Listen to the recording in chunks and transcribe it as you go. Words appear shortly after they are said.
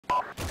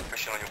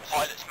pushing on your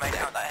pilots made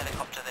out that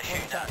helicopter they're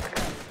shooting at.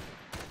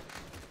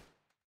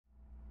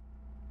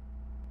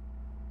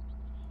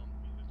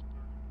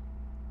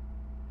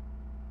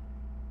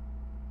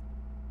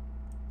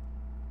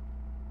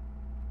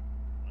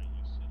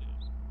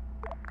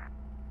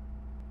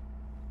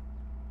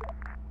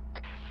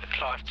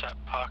 Live tap,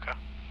 Parker.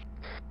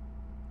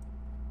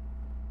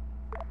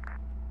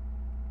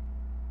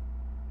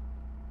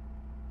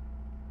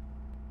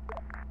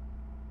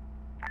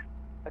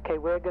 Okay,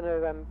 we're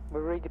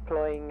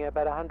redeploying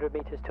about 100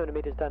 metres, 200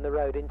 metres down the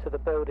road into the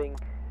building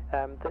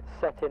that's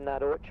set in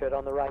that orchard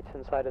on the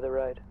right-hand side of the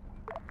road.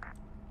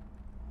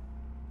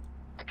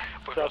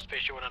 We've lost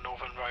visual on a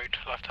northern road,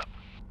 live tap.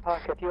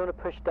 Parker, if you want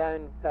to push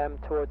down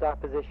towards our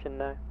position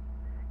now,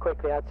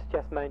 quickly, I'd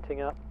suggest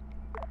mounting up.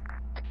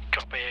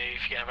 Copy,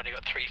 if you have only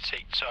got 3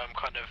 seats, so I'm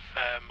kind of,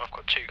 I've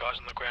got 2 guys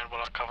on the ground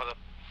while I cover them.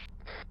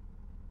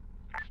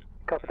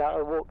 Copy that,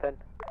 I'll walk then.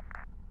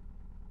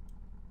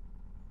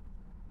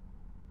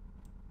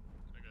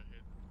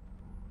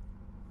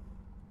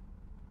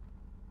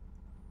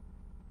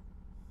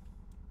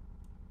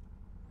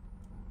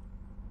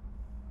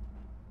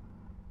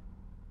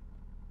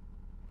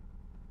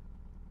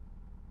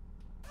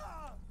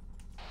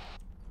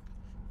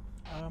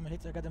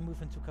 Hits, I gotta move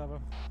into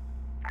cover.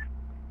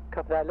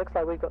 Copy that, it looks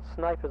like we've got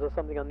snipers or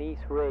something on the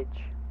east ridge.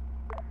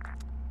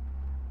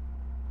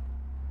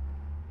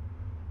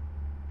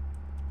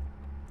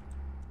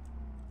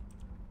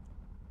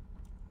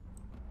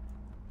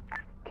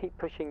 Keep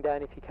pushing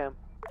down if you can.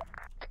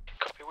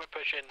 Copy, we're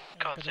pushing,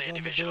 can't see any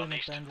visual on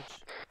east.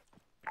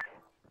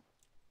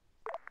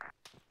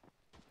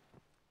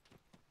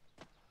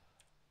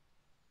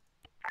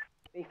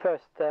 Me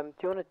first, do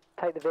you want to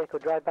take the vehicle,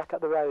 drive back up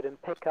the road and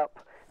pick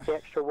up the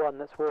extra one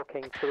that's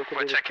walking so we can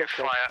do this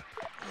quickly? We're taking fire.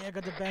 Yeah, I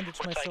got to bandage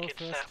myself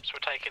first.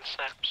 We're taking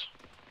snaps.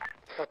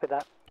 Copy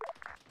that.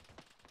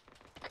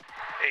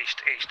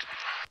 East.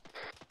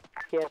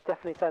 Yeah, it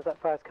definitely sounds like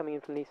fire's coming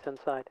in from the eastern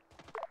side.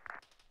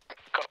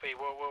 Copy,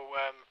 we'll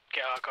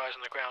get our guys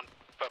on the ground,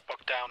 but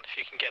bogged down if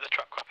you can get the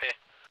truck up here.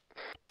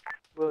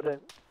 Will do.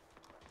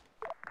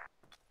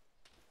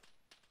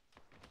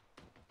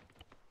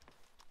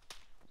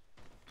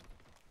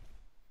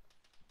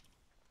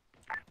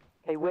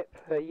 Hey Whip,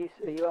 are you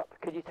up?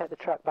 Could you take the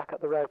truck back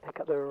up the road, pick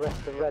up the rest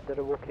of the red that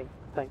are walking?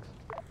 Thanks.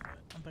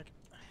 I'm back.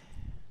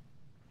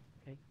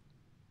 Okay.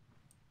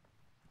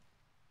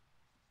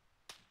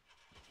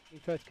 You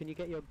first, can you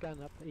get your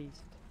gun up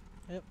east?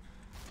 Yep.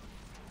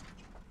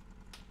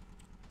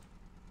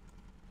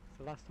 It's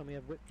the last time we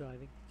have Whip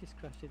driving. Just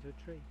crashed into a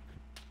tree.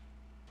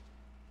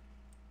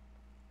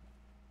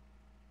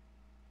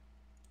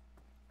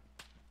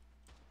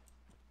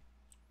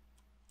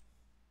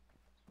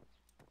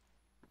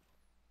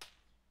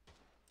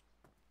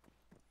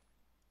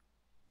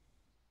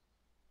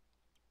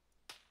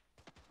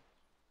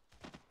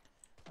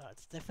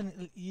 It's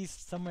definitely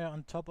east, somewhere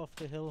on top of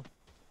the hill.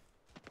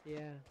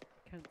 Yeah,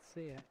 can't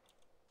see it.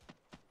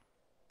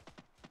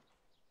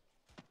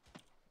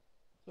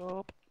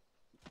 Stop.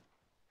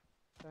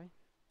 Sorry?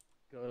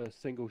 Got a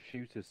single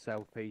shooter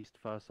southeast,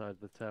 far side of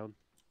the town.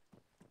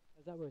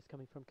 Is that where it's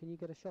coming from? Can you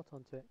get a shot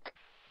onto it?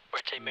 We're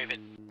team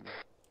moving.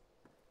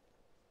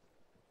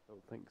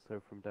 Don't think so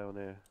from down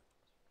here.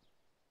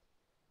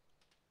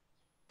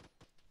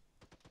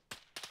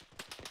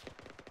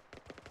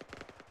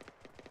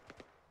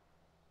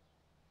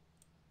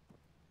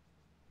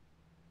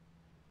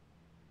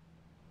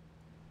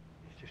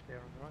 Just there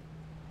on the right.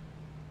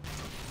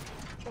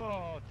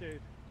 Oh,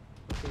 dude.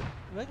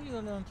 Where do you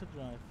learn to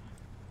drive?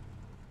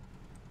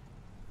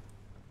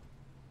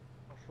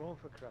 What's wrong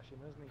for crashing,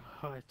 hasn't he?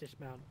 Hi,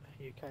 dismount.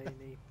 UK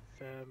need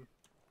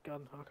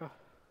gun, Harker.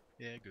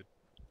 Yeah, good.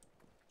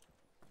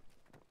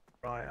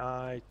 Right,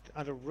 I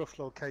had a rough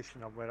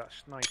location on where that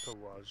sniper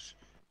was.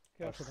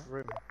 Careful that.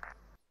 Room.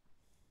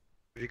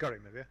 Have you got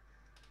him, have you?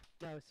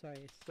 No, sorry,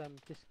 it's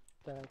just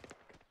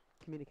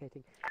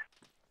communicating.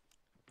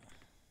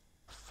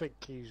 I think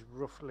he's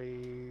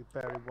roughly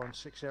bearing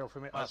 160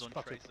 from it. Eyes That's on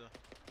spotted. Tracer.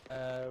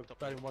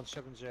 Bearing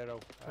 170,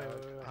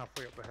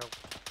 halfway up the hill,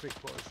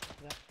 3/4.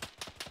 Yeah.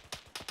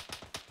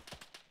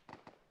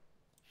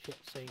 Shit,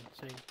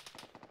 scene.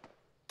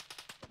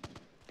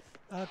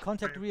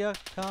 Contact rear,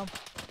 car,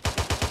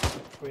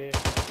 Rear.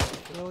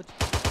 road.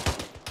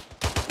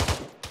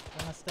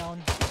 Gunners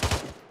down.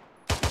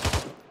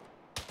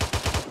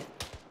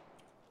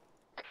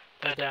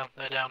 They're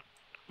down.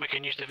 We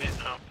can use the bit.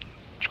 Oh,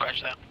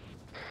 scratch that.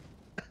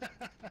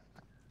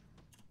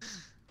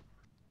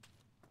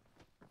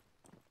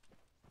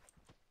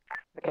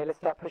 Okay, let's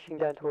start pushing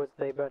down towards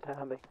the burnt out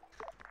Humvee.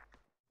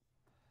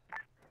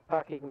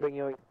 Parker, you can bring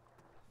your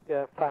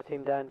fire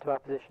team down to our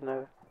position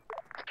over.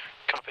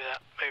 Copy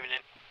that. Moving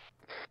in.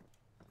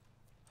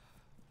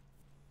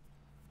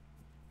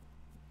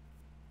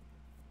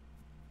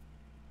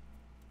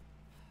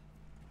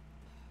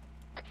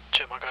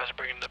 Two of my guys are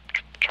bringing the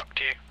truck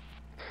to you.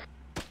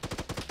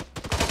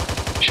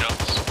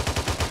 Shots.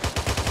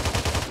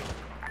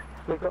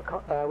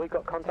 We've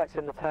got contacts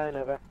in the town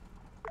over.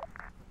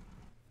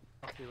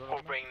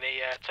 We'll bring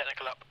the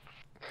technical up.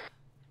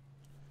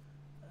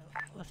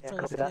 Yeah, So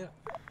copy it's that. clear.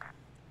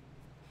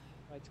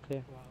 Right's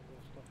clear. Right,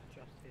 we'll stop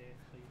just here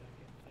so you don't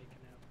get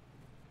taken out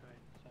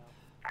going south.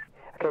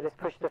 Okay, let's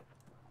push the...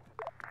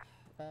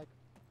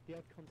 The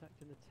odd contact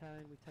in the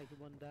town, we've taken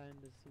one down,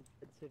 there's some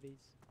dead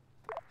civvies.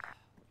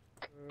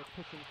 We're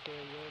pushing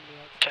through, we're on the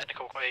outskirts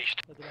Technical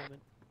east. at the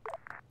moment.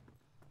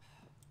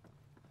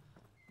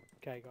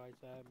 Okay guys,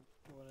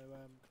 you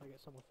wanna can I get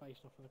someone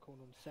facing off in the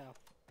corner on the south?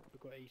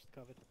 We've got east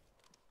covered.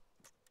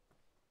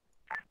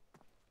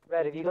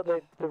 Red, have you got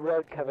the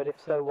road covered? If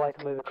so, white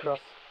will move across.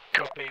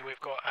 Copy. We've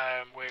got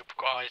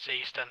eyes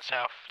east and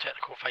south.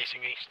 Technical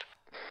facing east.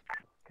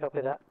 Copy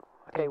that.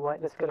 Okay,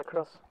 white, let's get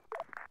across.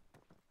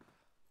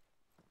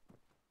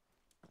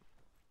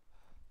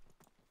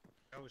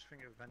 I always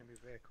think of enemy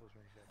vehicles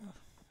when you say.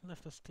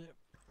 Left is clear.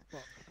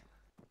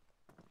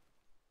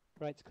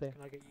 Right's clear.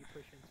 Can I get you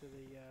push into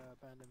the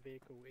abandoned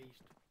vehicle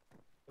east?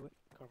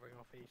 Covering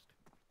off east.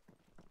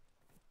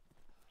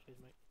 Cheers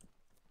mate.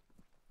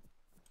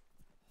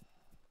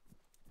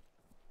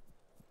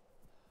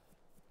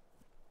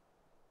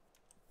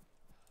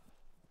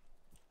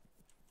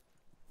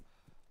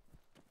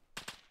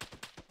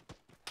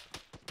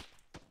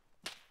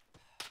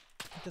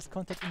 There's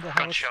contact in the house.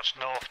 Gunshots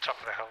north, top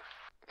of the hill.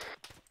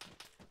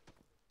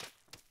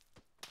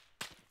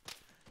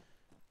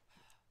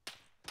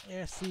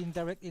 Air seen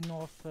directly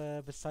north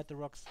beside the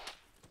rocks.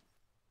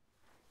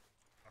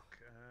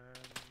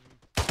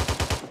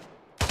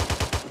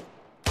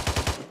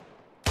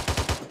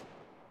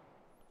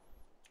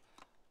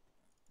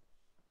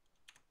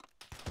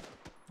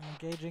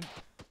 Engaging.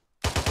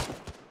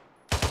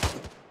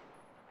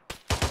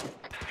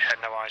 Yeah,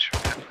 no eyes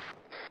from there.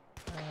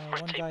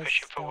 One Keep guy's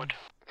pushing down. forward.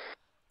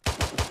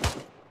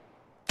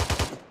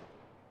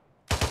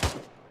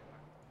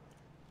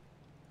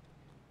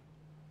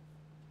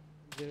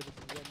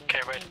 Okay,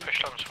 ready to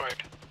push Long's Road.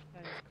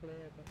 Town's clear,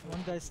 but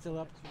One guy's still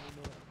up.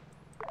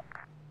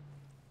 How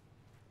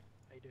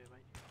you doing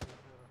mate?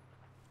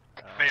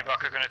 Me and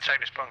Buck are going to take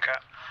this bunker.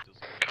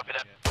 Copy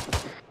that.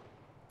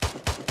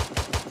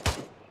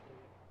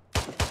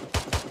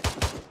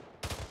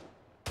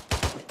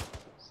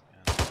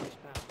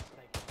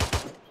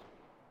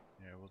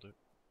 Yeah, we'll do.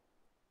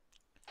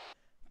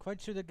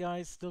 Quite sure the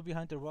guy's still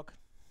behind the rock.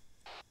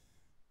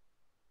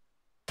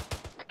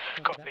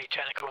 Copy,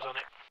 technicals on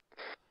it.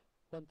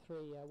 1-3,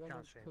 one Can't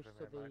inch see him push from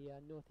to here,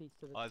 the northeast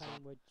of the Eyes town,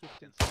 on. we're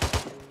just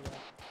Inside. into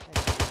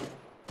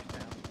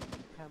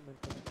the Cameron.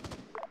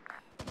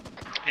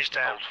 He's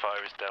down.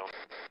 Fire is down.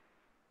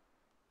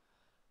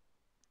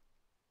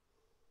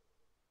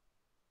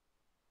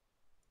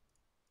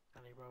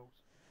 Any rolls?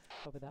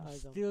 Copy that,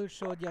 eyes on. Still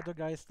show the other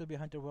guy still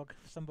behind the rock.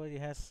 Somebody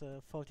has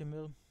 40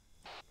 mil.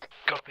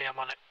 Copy, I'm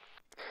on it.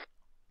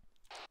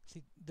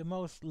 See the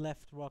most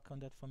left rock on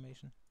that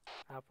formation.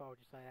 How far would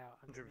you say out?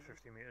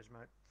 150 metres,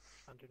 mate.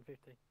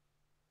 150?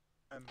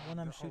 One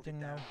I'm shooting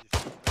now.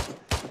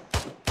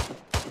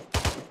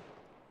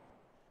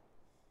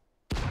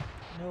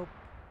 Nope.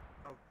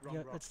 Oh, wrong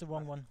Yeah, rock. that's the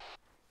wrong one.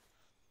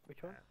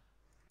 Which one?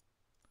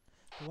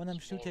 The one I'm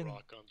shooting.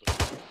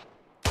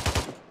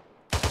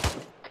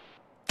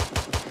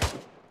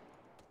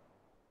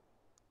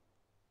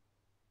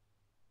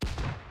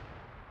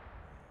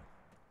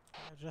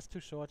 Just too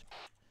short.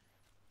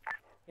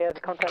 Yeah, the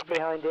contact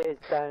behind it is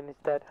down, he's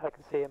dead, I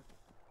can see him.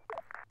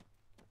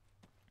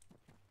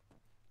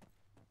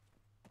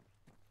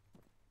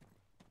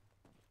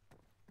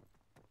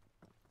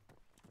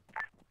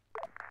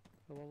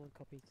 The 1-1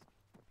 copies.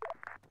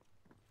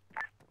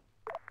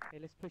 Okay,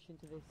 let's push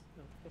into this.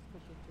 No, let's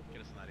push into Get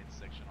this. us in that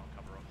intersection, I'll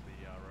cover off the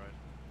road.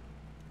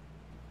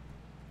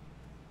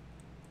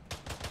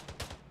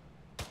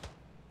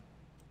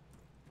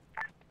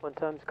 One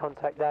time's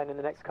contact down in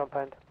the next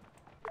compound.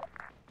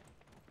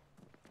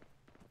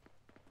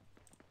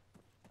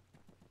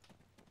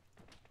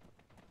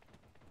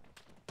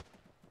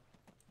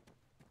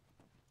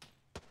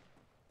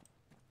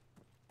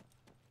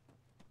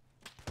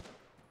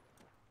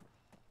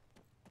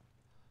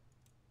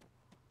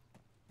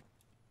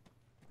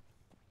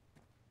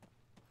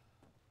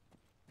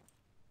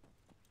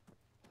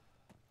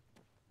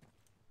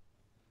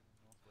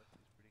 Northwest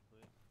is pretty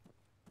clear.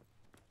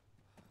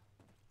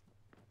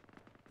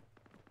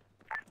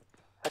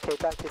 Okay,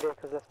 back to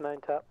vehicles, let's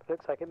mount up.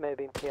 Looks like it may have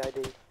been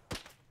PID.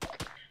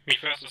 Me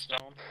first is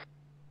down.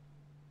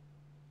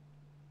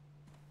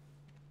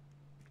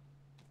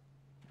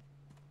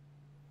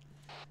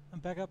 I'm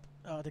back up.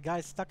 The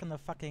guy's stuck in the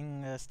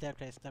fucking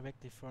staircase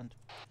directly front.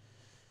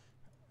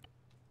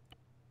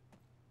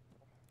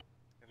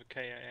 We have a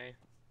KIA.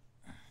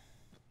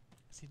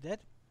 Is he dead?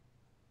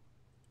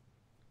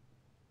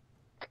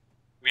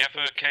 We have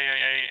a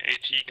KIA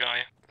AT guy.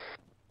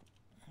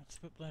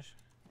 That's whiplash.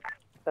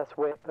 That's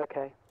whip,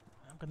 okay.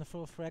 I'm gonna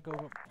throw a frag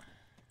over.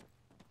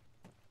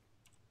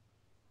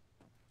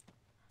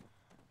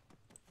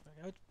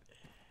 Frag out.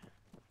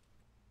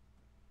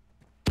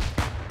 The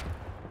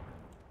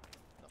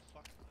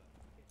fuck is that?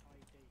 Get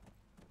IED.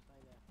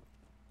 Stay there.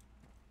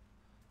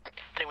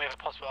 I think we have a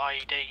possible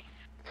IED.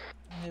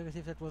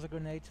 Negative, that was a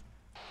grenade.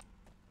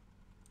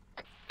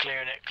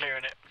 Clearing it,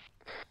 clearing it.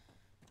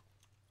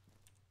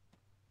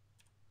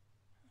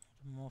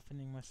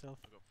 defending myself.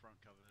 I've got front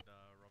covered,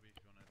 Robbie, if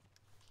you want to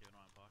keep an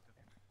eye on Parker.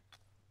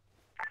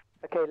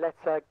 Okay,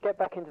 let's get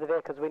back into the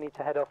vehicles. We need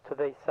to head off to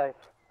the south.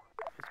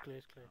 It's clear,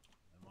 it's clear.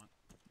 Never mind.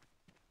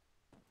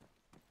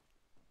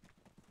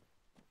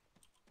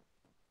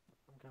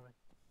 I'm coming.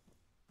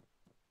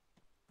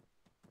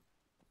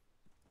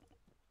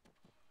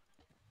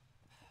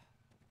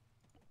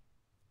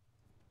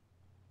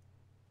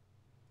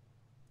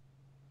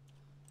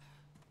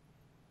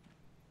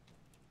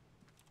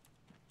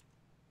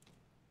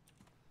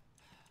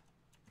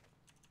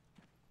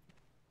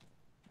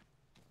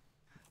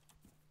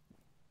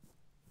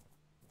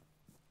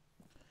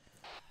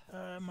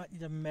 I might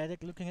need a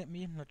medic looking at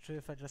me. Not sure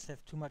if I just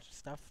have too much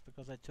stuff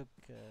because I took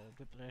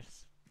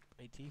Whiplash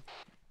AT.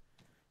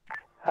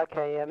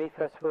 Okay, me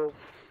first will.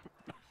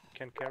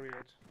 Can carry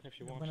it if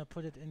you I'm want. gonna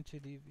put it into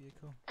the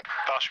vehicle.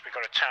 Boss, we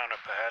got a town up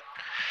ahead.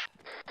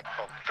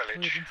 Or Put it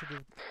village. into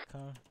the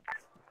car.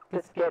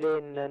 Let's get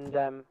in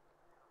and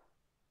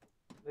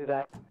move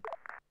out.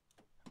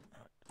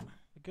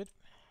 We good?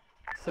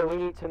 So we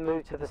need to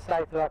move to the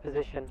south of our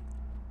position.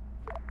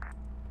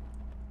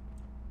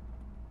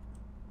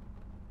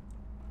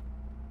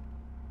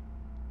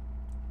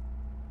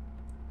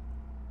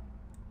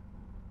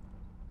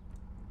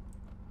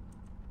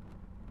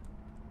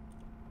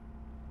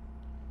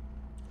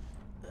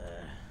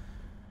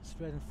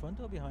 Straight in front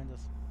or behind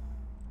us?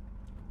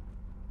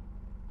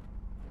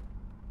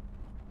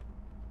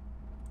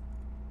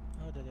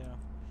 Oh, there they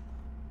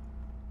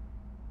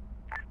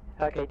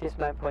are. Okay,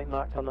 dismount point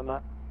marked on the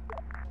map.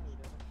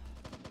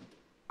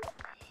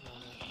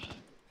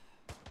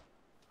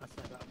 I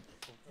say about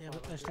Yeah,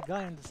 but there's the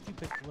guy on the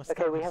stupid was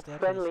Okay, we have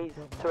friendlies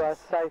to our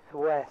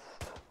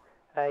southwest.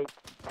 A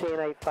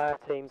TNA fire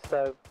team,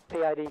 so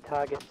PID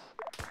targets.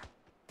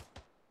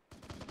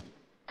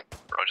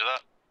 Roger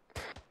that.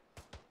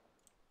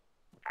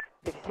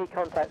 If you see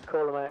contacts,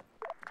 call them out.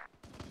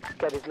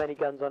 Get as many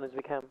guns on as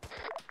we can.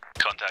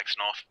 Contacts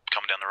north,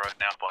 coming down the road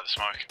now by the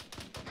smoke.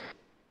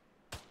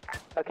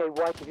 Okay,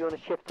 White, if you want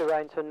to shift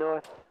around to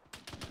north,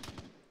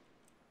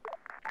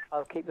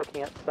 I'll keep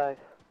looking at south.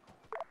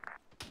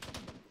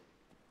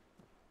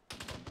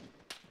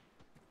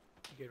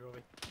 You good,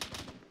 Robbie?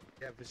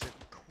 Yeah, there's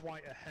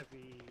quite a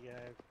heavy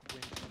wind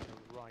on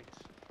the right.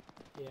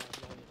 Yeah,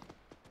 I've noticed.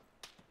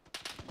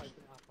 Open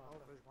it up Oh,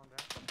 after. there's one down.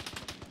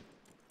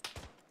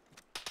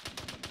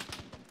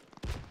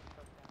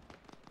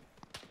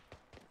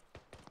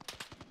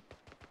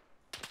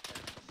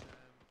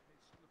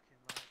 It's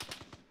looking like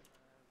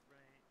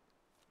rain.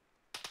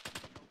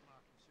 Top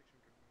marking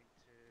 600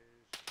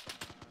 meters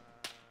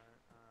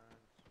and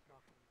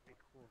marking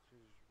 3/4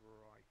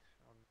 right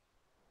on.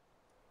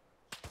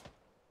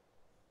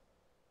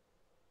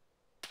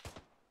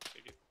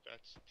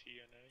 That's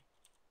TNA.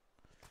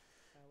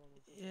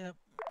 Yep.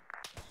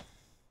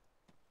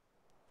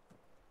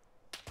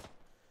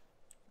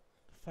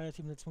 The fire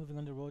team that's moving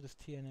on the road is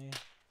TNA.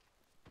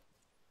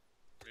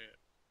 Yeah.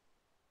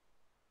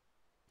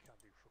 Can't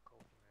do fuck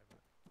all from there,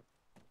 but.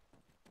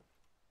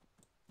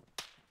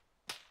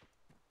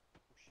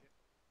 Oh shit.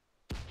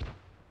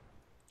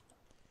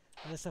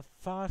 There's a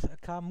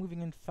car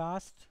moving in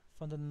fast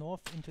from the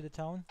north into the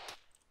town.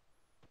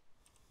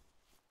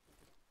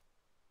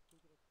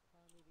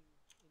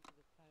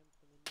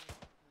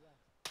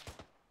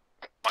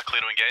 Am I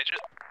clear to engage it?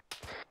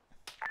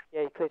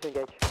 Yeah, you're clear to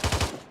engage.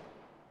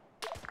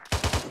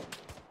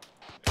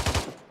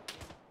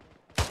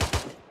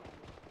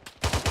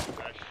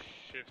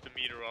 Shift the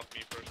meter off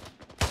me first.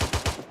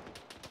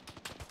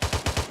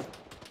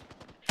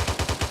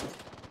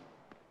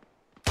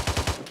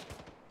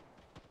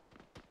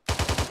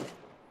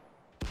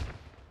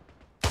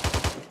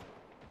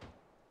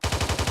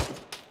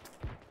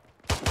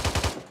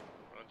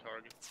 On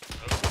target.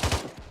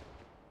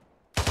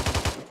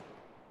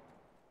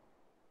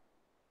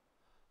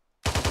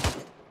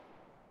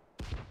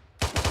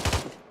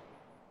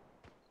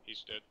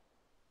 He's dead.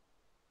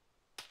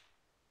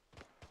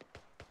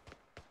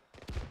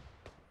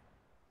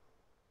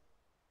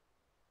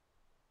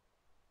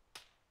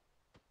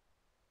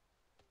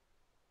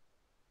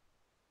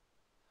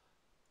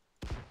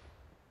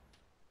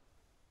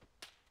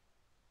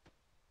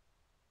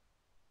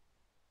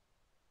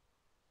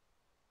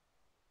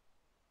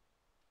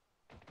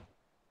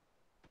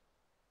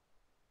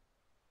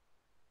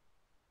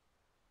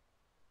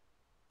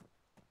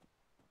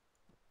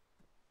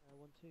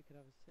 One, two, could I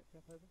have a sit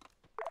rep over?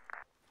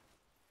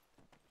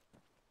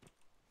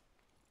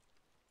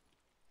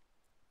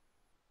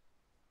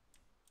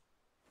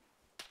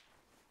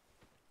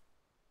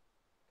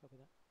 Copy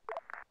that.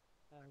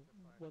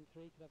 1,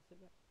 3, could I have a sit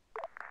rep?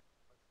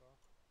 Quite far.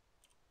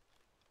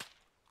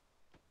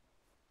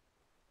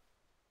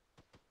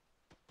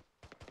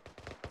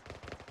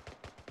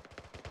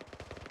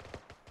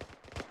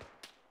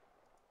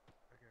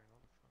 Again, on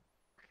the front.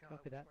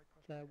 Copy that.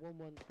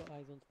 1-1's got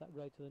eyes onto that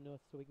road to the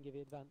north, so we can give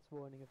you advance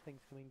warning of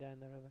things coming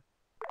down there. Over.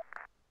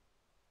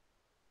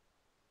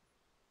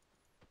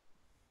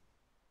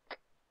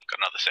 Got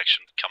another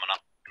section coming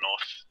up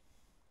north.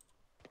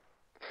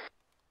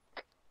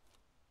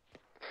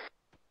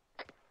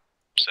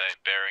 say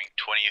bearing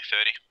 20 or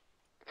 30.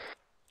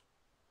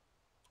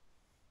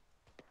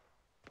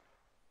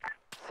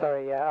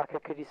 Sorry, Arca,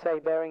 could you say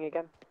bearing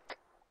again?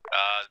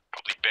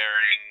 Probably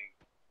bearing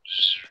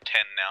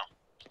 10 now.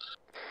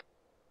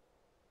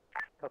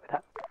 Copy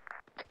that.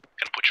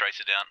 Gonna put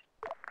tracer down.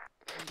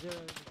 0,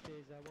 this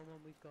is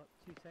 1-1, we've got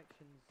 2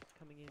 sections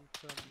coming in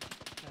from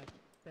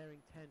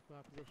bearing 10 from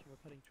our position.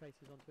 We're putting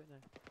tracers onto it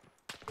now.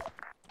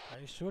 Are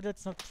you sure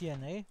that's not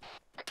TNA?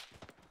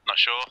 Not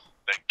sure.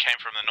 They came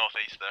from the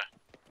northeast though.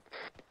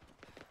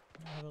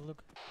 I'll have a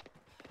look.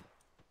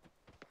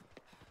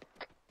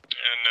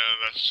 And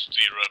that's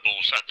the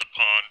rebels at the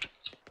pond.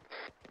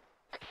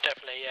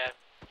 Definitely, yeah.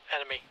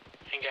 Enemy.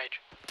 Engage.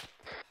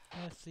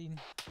 Yeah, seen.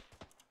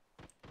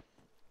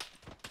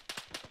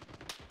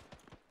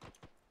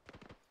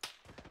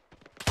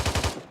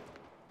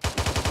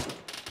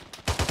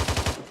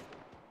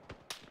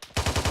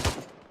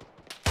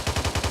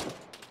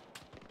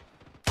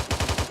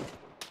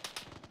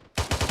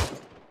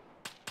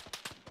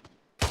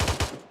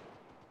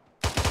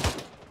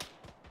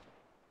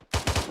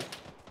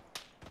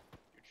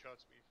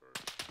 Shots me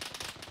first.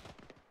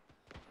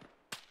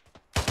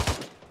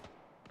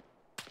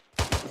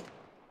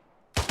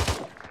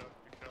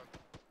 Good shot.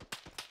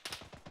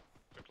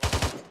 The clock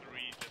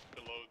 3 just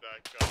below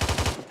that guy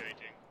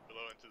engaging.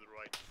 Below and to the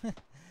right.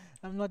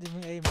 I'm not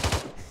even aiming.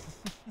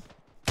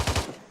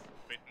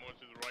 Bit more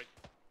to the right.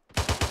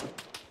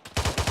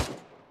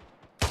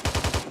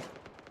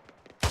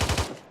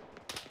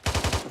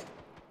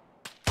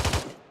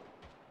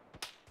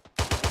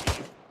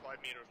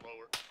 5 meters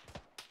lower.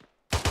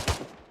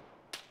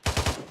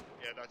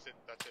 Yeah, that's it.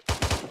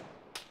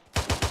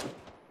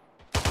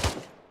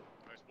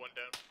 Nice, 1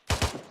 down.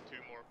 There's 2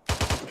 more.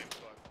 Same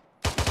spot.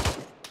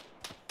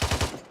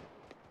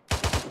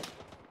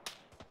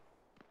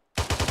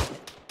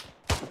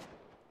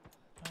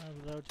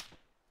 Reload.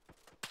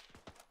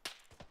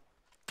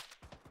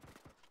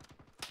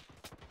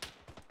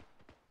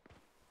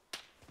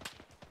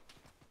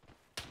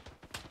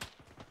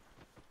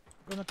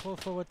 I'm gonna call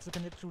forward so I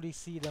can literally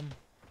see them.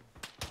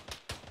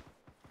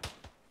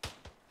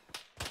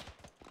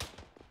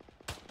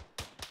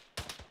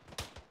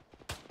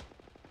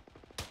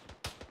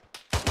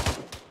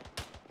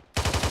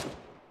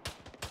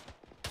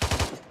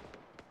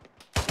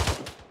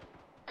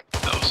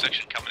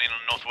 Section coming in on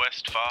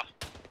northwest, far.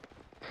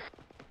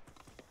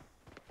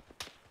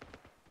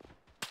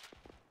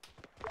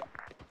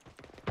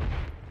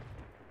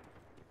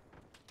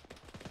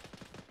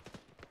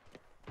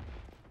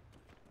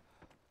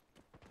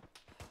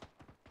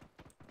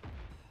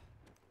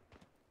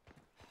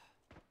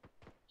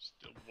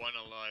 Still 1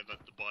 alive at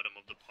the bottom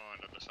of the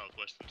pond on the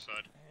southwestern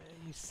side.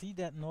 You see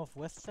that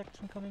northwest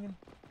section coming in?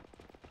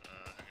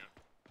 Hang on.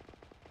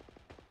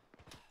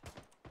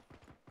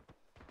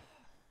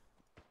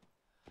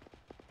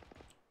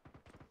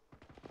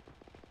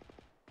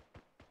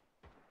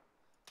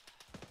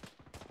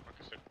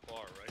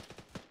 Far, right?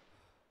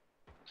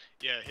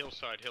 Yeah,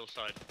 hillside.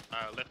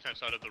 Left-hand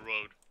side of the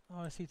road.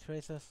 Oh, I see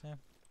tracers, yeah.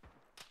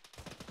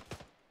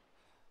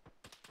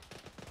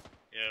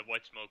 Yeah,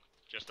 white smoke,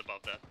 just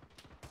above that.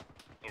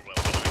 Or well,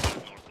 behind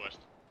that, northwest.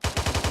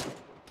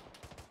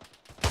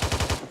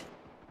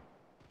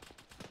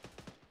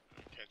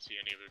 I can't see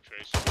any of their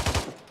traces.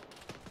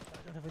 I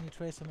don't have any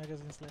tracer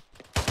magazines left.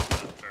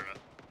 Fair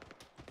enough.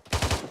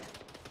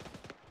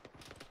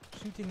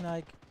 Shooting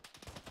like...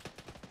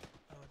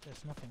 Oh,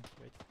 there's nothing.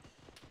 Wait.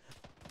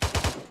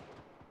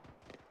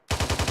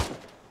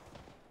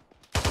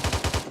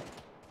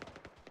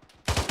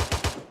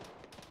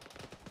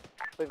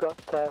 We've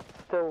got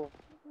still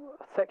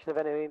a section of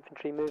enemy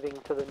infantry moving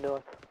to the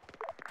north.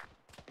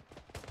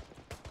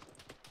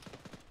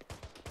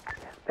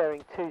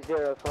 Bearing 20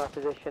 from our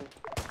position.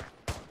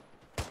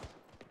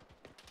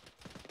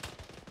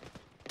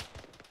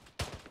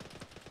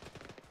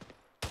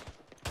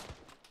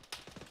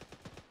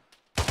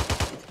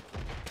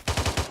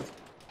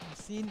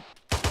 Seen.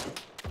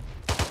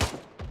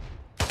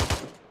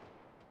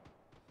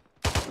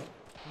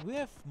 Do we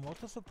have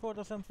mortar support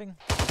or something?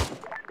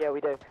 Yeah,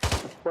 we do.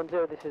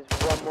 1-0, this is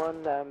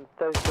 1-1.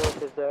 Those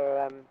mortars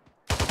are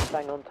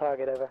bang on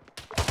target, over.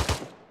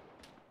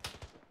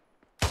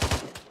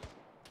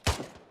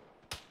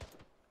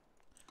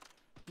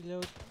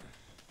 Reload.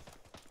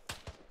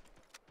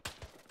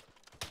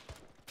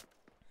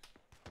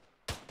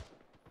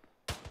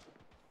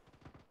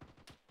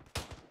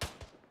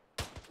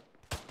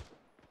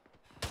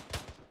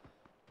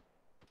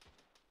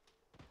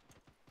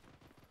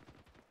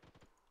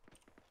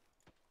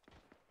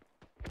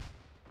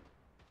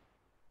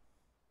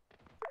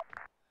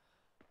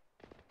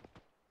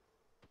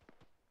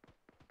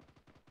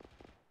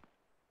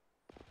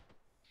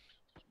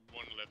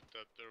 One left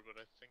out there, but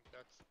I think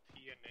that's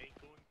TNA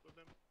going for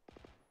them.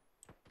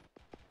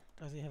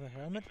 Does he have a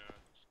helmet?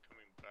 He's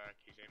coming back,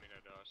 he's aiming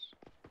at us.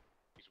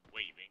 He's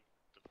waving.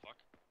 The fuck?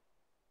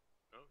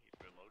 No, he's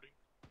reloading.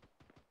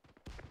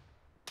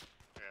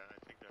 Yeah, I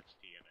think that's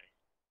TNA.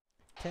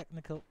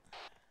 Technical.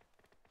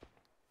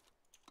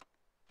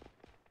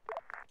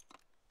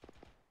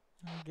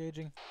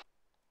 Engaging.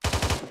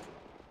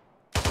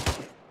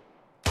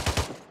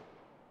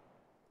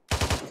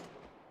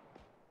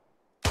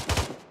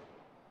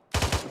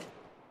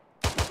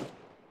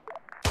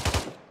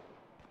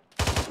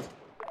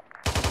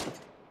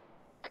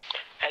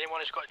 Anyone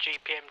who's got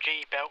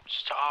GPMG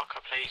belts to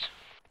ArmA, please.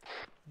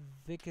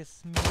 Vic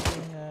is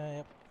moving,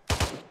 yep.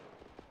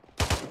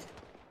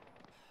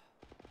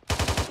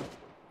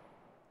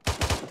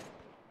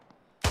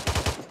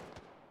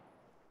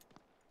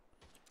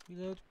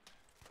 Reload.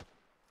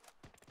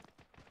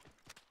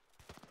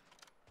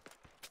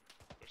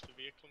 Where's the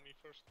vehicle? Me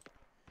first.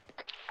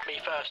 Me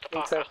first,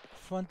 Parker.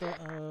 Front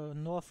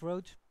North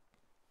Road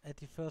at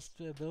the first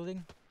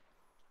building.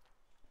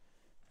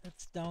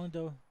 It's down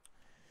though.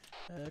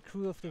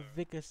 Crew of the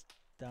Vic is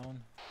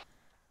down.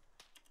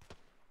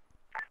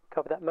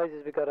 Copy that.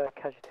 Moses, we got a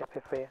casualty up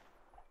here for you.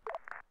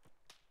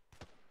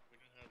 We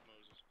don't have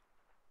Moses.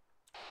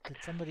 Did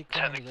somebody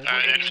call on the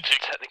radio?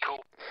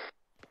 Technical.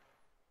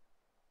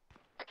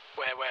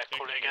 Where?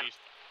 Call it again.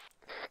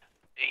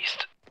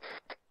 East.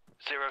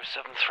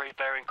 073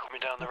 bearing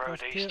coming down the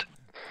road east.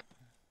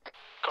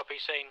 Copy,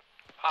 scene.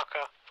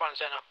 Parker, front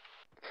center.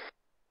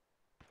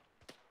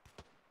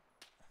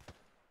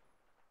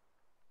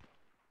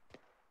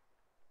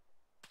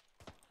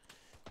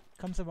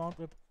 Comes around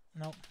with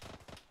no.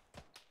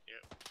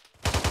 Yep.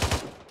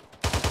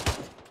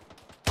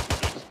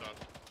 Good stuff.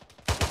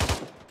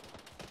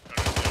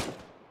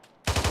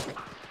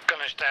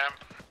 Gunners down.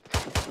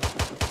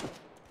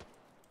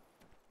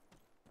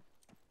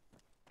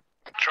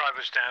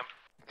 Drivers down.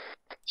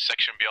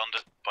 Section beyond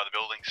it, by the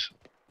buildings.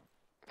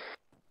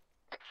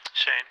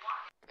 Seen.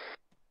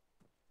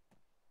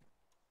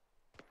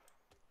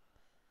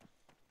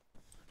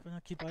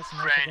 Gonna keep eyes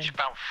on Range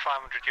about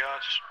 500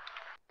 yards.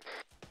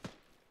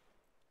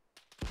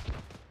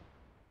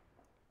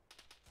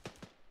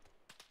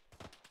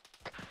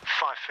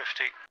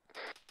 .550.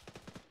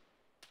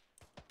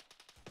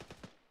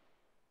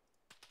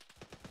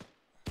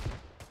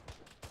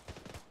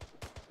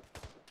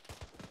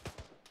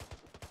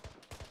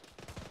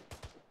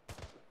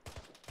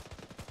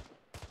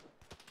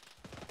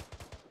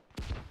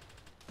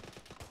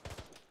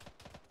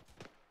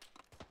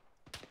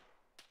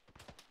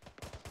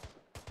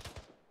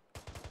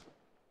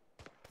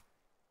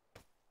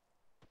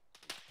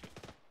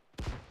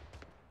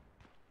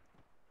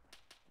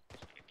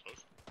 Getting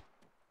close.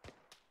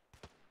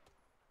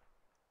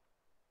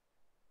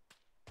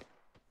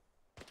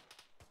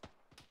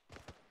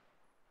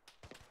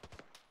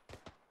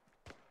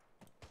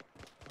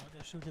 Oh,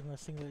 they're shooting a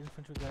single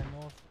infantry guy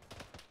north.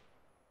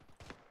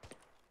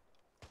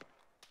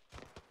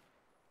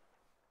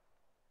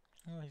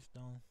 Oh, he's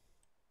down.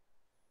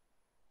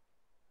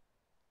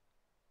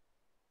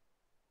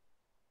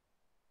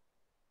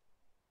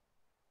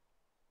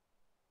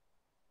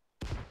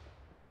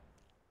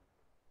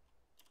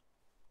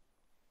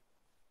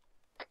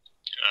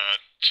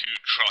 Two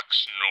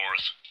trucks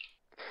north.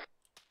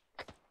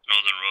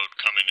 Northern road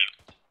coming in.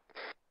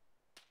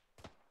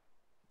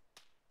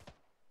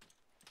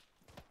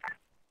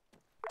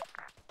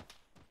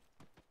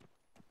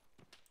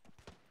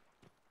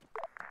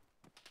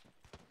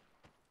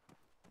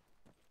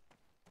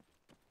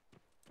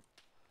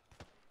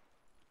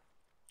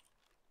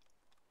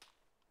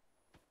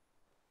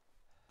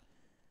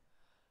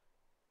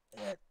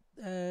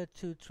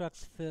 Two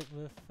trucks filled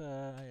with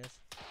IS.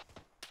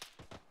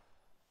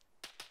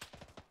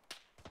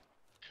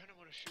 Kinda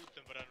wanna shoot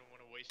them, but I don't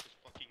wanna waste this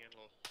fucking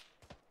ammo.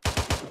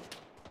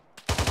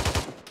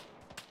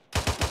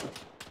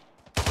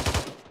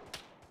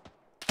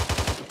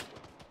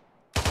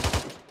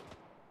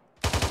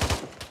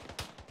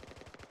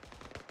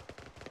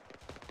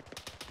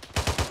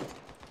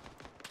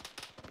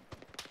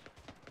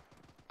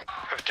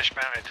 Have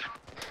dismounted.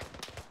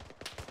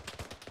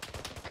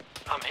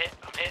 I'm hit.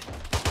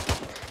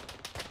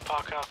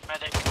 Parker,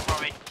 medic,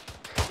 Robbie.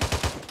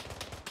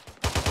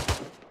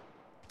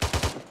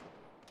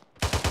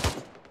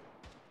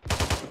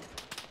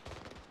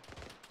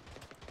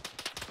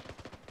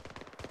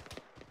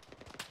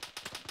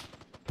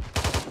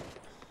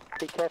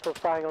 Be careful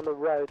firing on the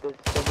road. We've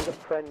got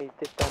friendlies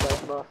just down there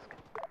at Mosque.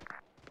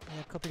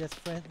 Yeah, copy, that's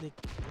friendly,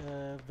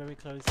 very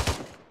close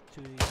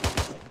to the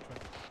second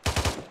truck.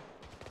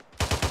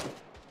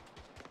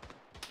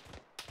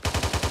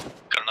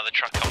 Got another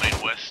truck coming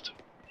in west.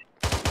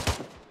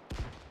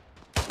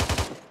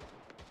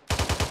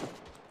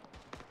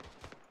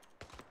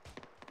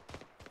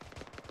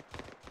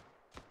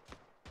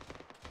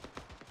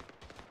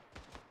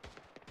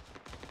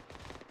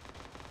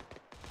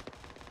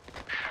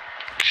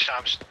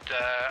 Sam's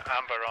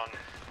amber on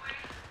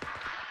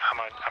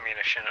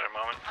ammunition at the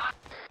moment.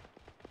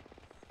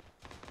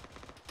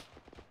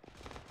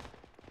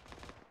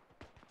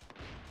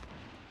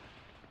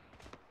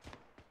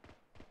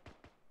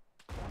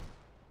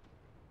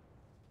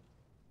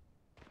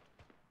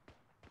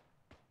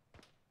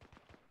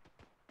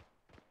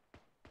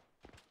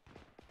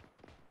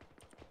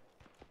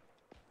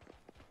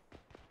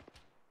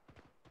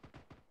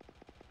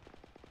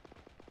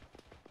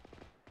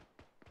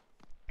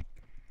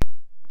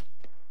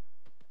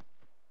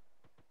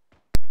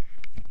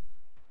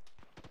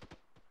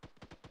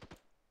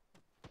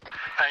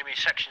 enemy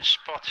section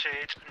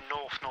spotted,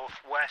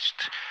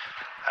 north-northwest,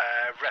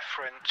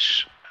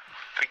 reference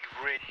the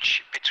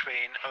ridge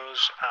between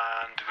us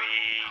and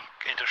the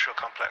industrial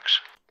complex.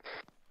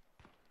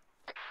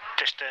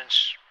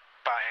 Distance,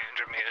 about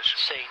 800 metres.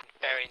 Seen,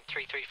 bearing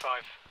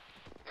 335.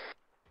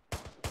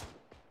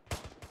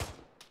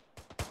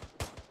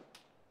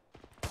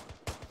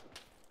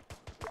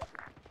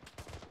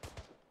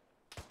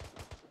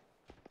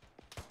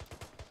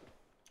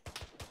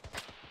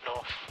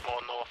 North, more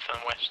north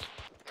than west.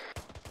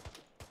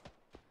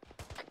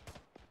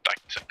 Back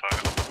to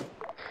Parker.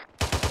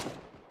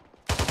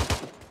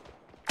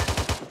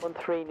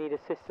 1-3, need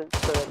assistance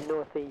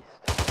northeast.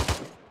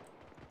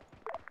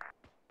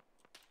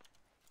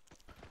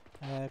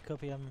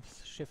 Copy, I'm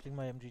shifting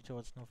my MG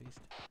towards northeast.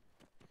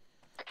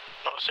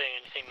 Not seeing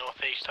anything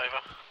northeast,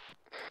 over.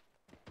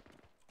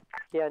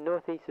 Yeah,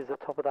 northeast is the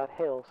top of that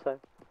hill, so...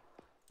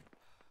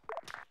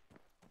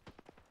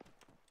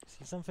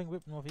 See something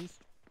whip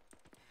northeast?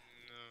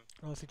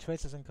 No. Oh, I see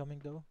tracers incoming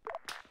though.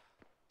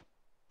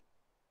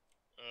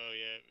 Oh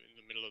yeah, in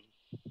the middle of...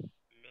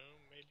 No,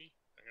 maybe?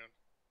 Hang on.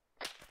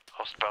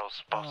 Hostile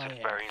spotted,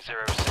 yeah. bearing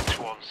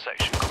 061,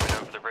 section coming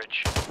over the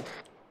ridge.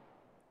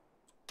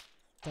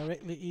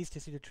 Directly east,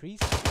 you see the trees?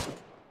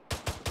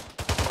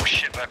 Oh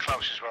shit, they're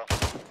close as well.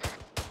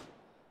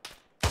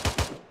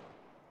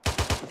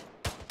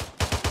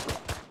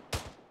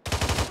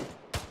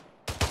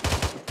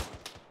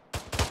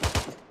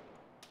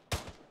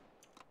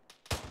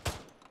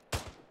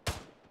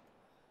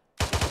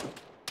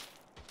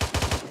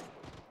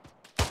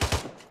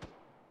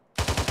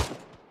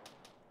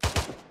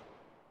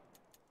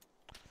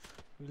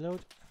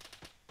 Reload.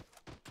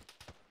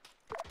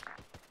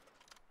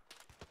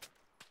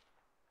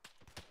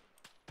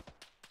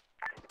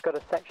 Got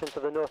a section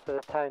to the north of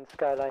the town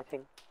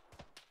skylighting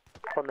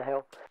on the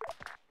hill.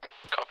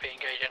 Copy,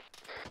 engaging.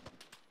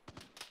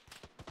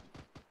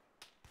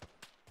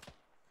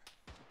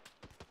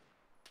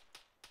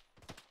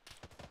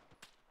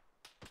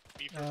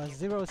 Beeper.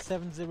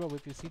 070,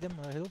 if you see them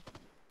on the hill.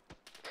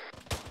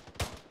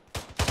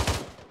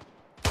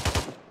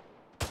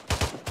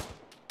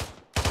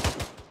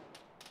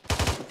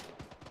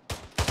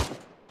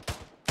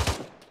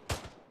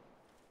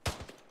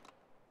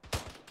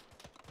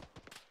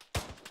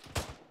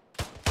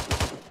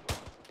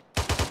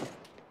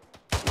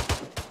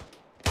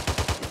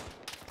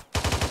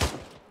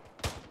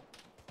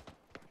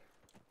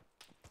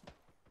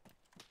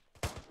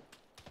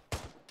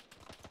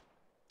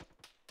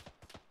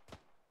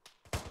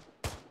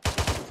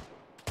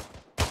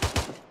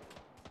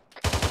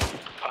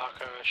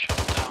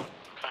 Shot down,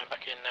 coming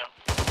back in now.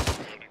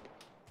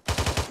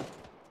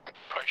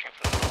 Approaching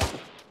from the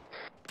north.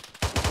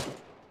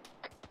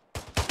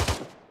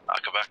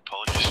 Arca back,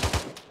 apologies.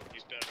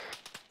 He's dead.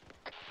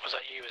 Was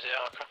that you, was it,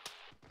 Arca?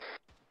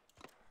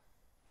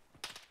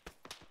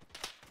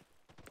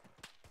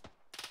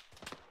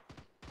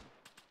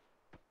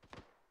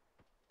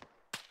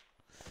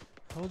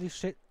 Holy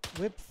shit.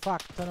 Whip,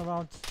 fuck, turn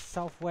around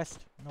southwest,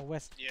 no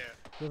west. Yeah.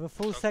 We have a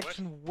full Southwest?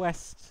 section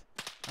west,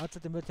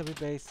 outside the military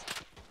base.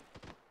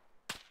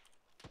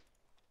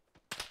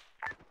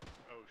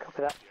 Oh,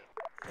 Copy that.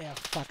 Yeah. Yeah,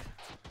 fuck. Hang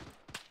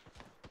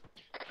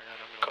on,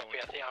 I'm gonna Copy,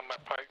 I think I'm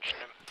approaching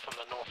them from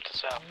the north to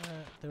south.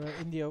 They're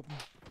in the open.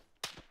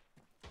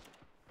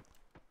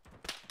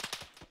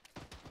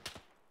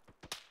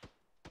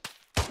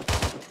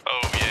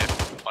 Oh yeah,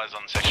 eyes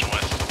on section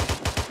west.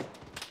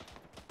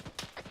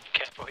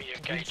 Careful who you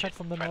Being engage. shot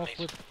from the north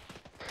with.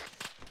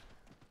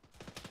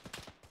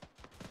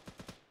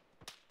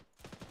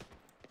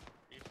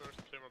 Me first,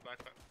 clear my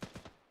backpack.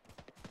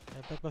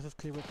 Yeah, back bus is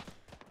clear with.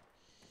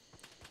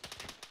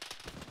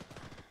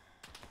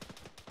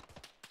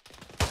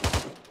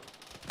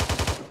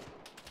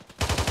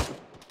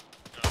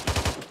 No,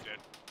 he's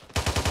dead.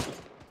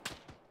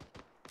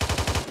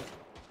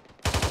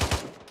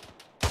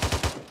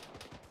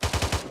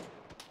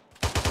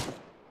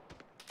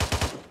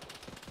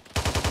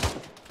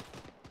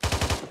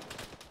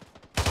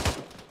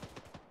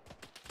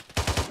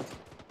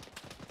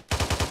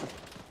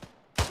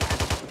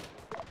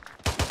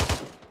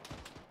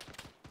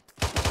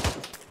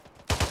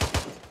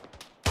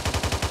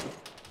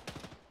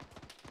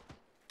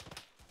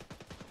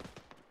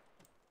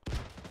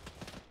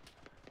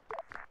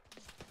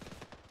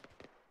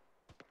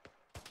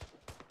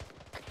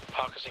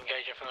 Parker's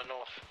engaging from the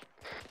north.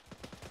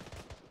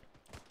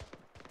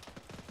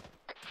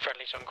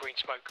 Friendly's on green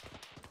smoke.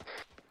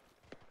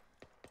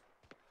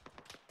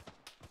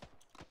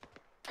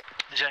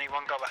 Has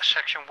anyone got that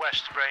section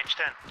west ranged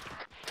in?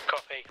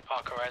 Copy,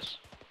 Parker has.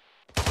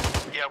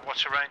 Yeah,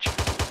 what's the range?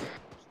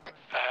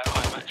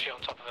 I'm actually on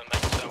top of them,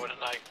 mate, so I wouldn't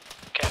know.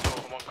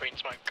 Careful, I'm on green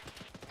smoke.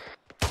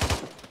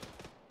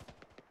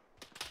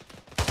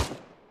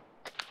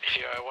 If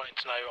you wanted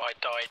to know, I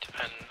died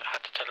and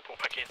had to teleport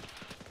back in.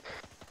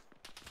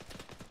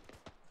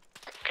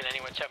 Can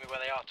anyone tell me where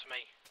they are to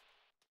me?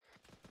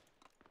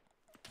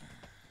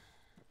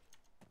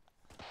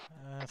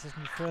 This is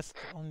me first,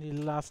 only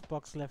last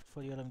box left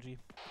for the LMG.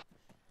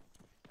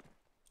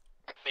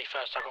 Me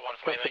first, I got one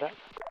Copy that.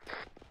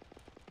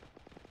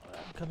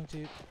 I'm coming to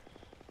you.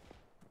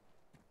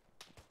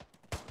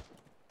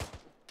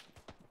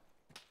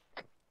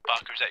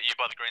 Barker, is that you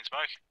by the green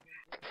smoke?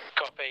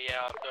 Copy,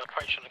 yeah, I'm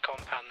approaching the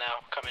compound now,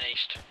 coming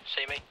east.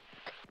 See me?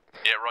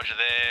 Yeah, roger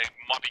there.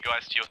 Might be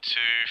guys to your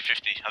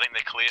 250. I think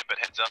they're clear, but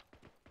heads up.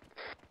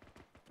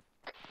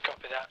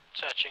 Copy that.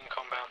 Searching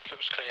compound,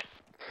 looks clear.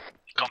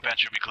 Compound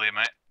should be clear,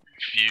 mate.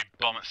 If you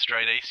bomb it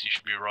straight east, you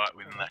should be right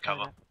within that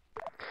cover.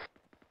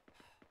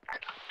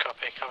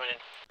 Copy, coming in.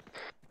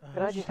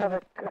 Can I just have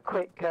a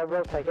quick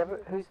road take?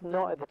 Who's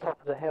not at the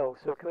top of the hill?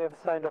 So can we have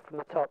a sound off from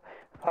the top?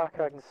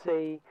 Parker, I can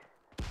see.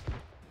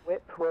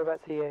 Whip,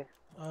 whereabouts are you?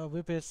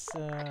 Whip is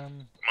I'm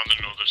on the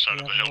northern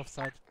side of the hill. north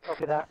side.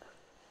 Copy that.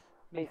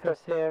 Me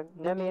first here.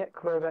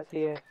 Nemiak, whereabouts are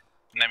you?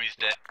 Nemi's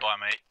dead by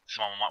me.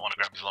 Someone might want to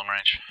grab his long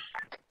range.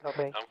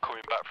 Copy. I'm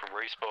coming back from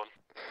respawn.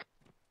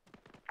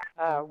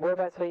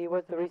 Whereabouts are you?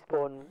 Where's the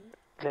respawn?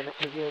 Nemiak,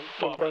 because you're in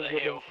Bottom of the danger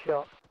of being hill.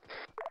 shot.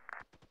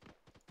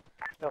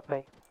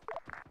 Copy.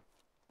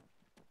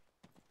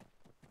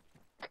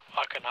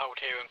 I can hold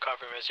here and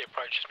cover him as he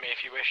approaches me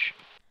if you wish.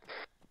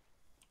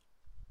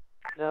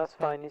 No, that's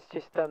fine. It's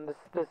just there's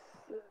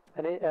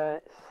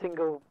a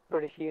single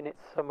British unit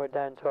somewhere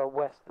down to our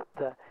west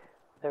that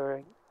they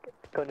were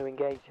going to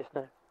engage just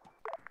now.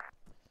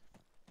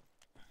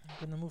 I'm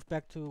gonna move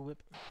back to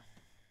Whip.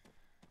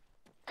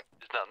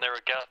 Is that near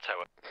a guard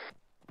tower?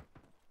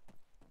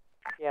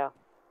 Yeah.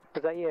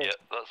 Was that you? Yeah,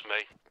 that's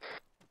me.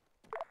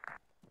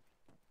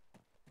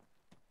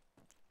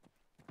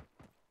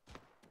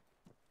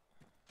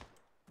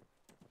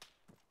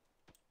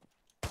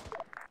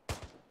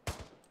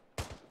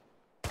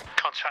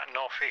 Contact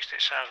northeast,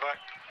 it sounds like.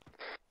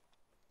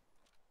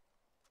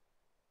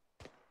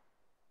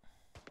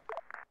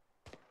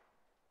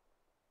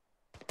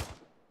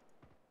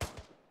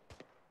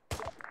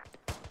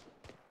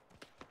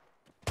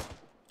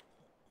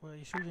 Where are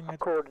you shooting at?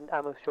 Cord and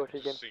ammo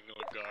shortage in. Signal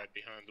a guy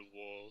behind the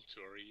wall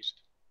to our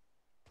east.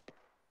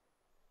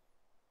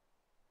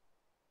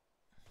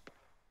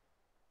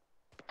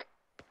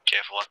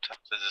 Careful up top.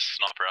 There's a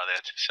sniper out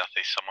there to the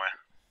southeast somewhere.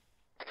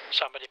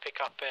 Somebody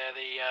pick up the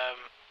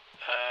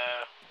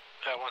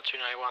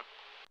 1291.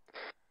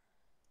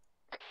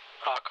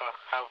 Parker,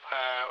 how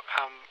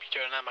you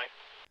doing ammo?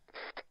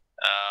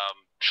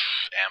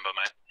 Amber,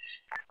 mate.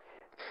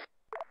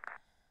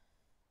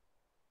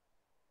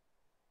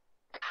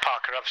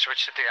 Parker, I've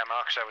switched to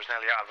DMR because I was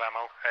nearly out of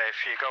ammo.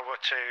 If you go over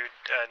to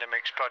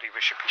Nimic's body,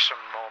 there should be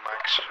some more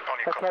mags.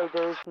 Only a couple.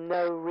 Okay,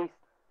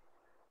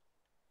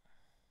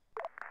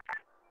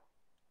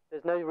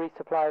 there's no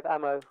resupply of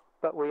ammo,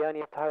 but we only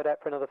have to hold out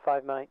for another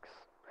 5 mics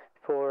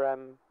before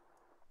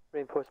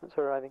reinforcements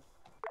are arriving.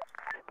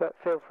 But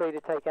feel free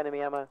to take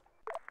enemy ammo.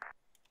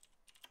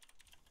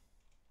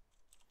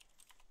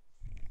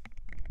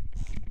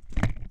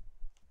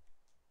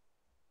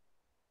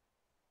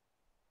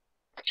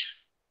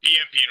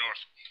 EMP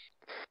north.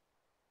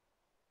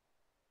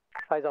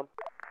 Eyes on.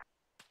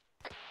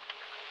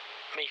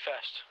 Me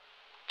first.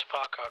 To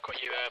Parker, I've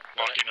got you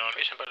Marking on.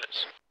 some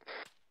bullets.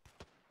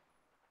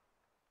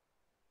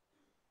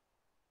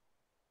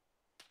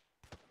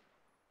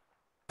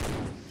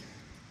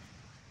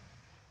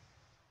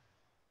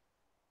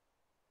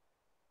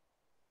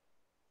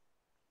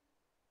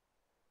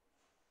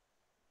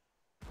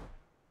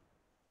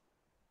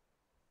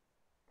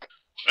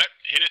 Right,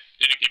 hit it.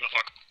 Didn't give a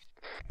fuck.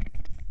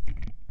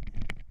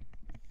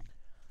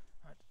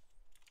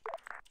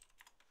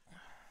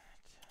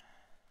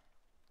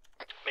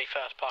 Me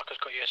first, Parker's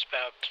got you a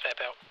spare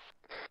belt.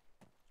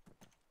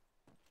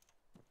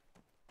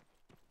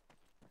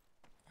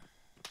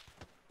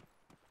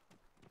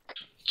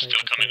 Still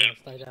coming in.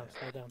 Stay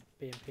down.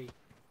 BMP.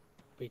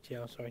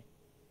 BTR, sorry.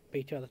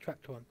 BTR, the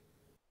tractor one.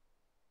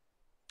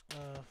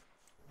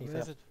 Where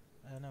is it?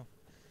 No.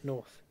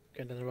 North.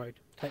 Going down the road.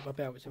 Take my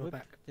belt, it's in my Whip,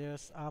 back.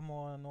 there's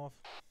ArmA north.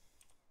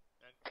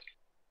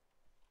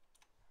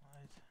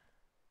 Right.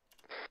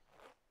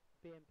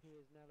 BMP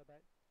is now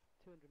about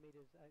 200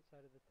 meters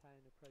outside of the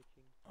town,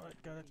 approaching.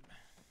 Alright, got it.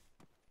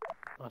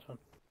 Nice one.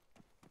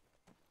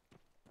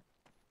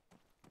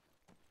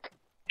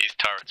 His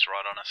turret's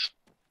right on us.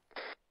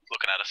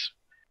 Looking at us.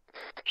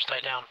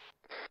 Stay down.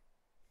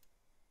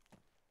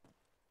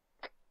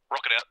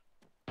 Rocket out.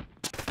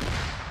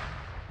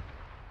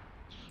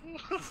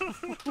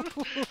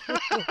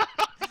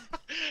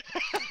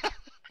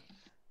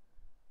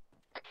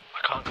 I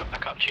can't go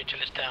back up to you till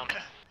it's down.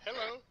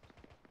 Hello.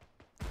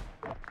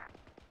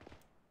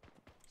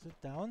 Is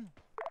it down?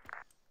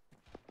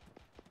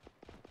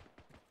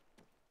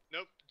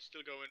 Nope, it's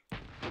still going.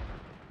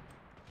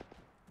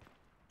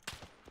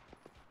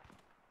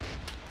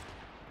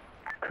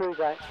 Cruise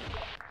out.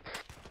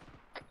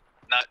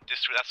 No,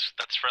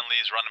 that's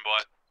friendlies running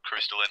by.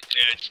 Crew's still in.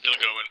 Yeah, it's still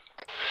going.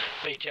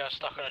 BTR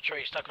stuck on a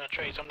tree,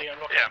 somebody get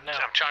rocket Yeah, up now.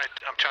 I'm trying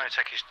to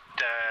take his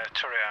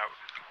turret out.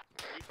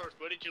 You first,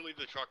 where did you leave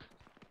the truck?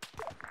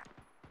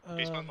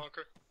 Dismount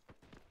marker?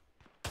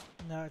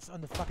 No, it's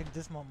on the fucking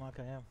dismount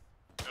marker, yeah.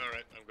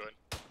 Alright, I'm going.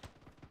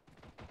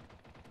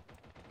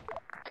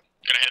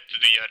 Gonna head to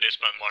the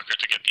dismount marker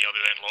to get the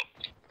other end lock.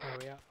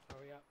 Hurry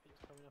up,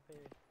 it's coming up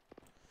here.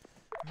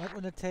 Might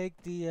wanna take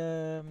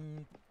the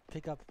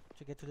pickup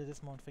to get to the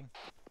dismount thing.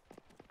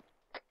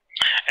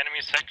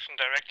 Enemy section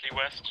directly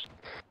west.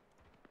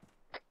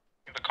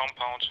 In the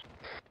compound.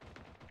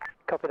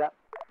 Copy that.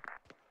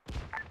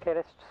 Okay,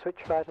 let's switch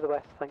fire to the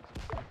west, thanks.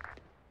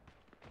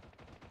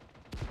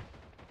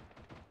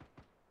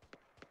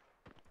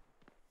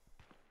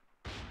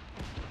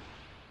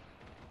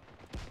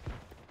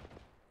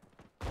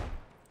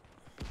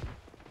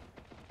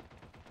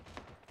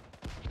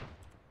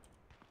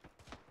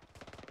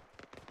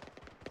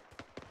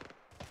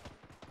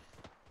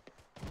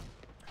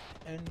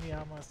 Enemy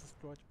armor is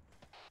destroyed.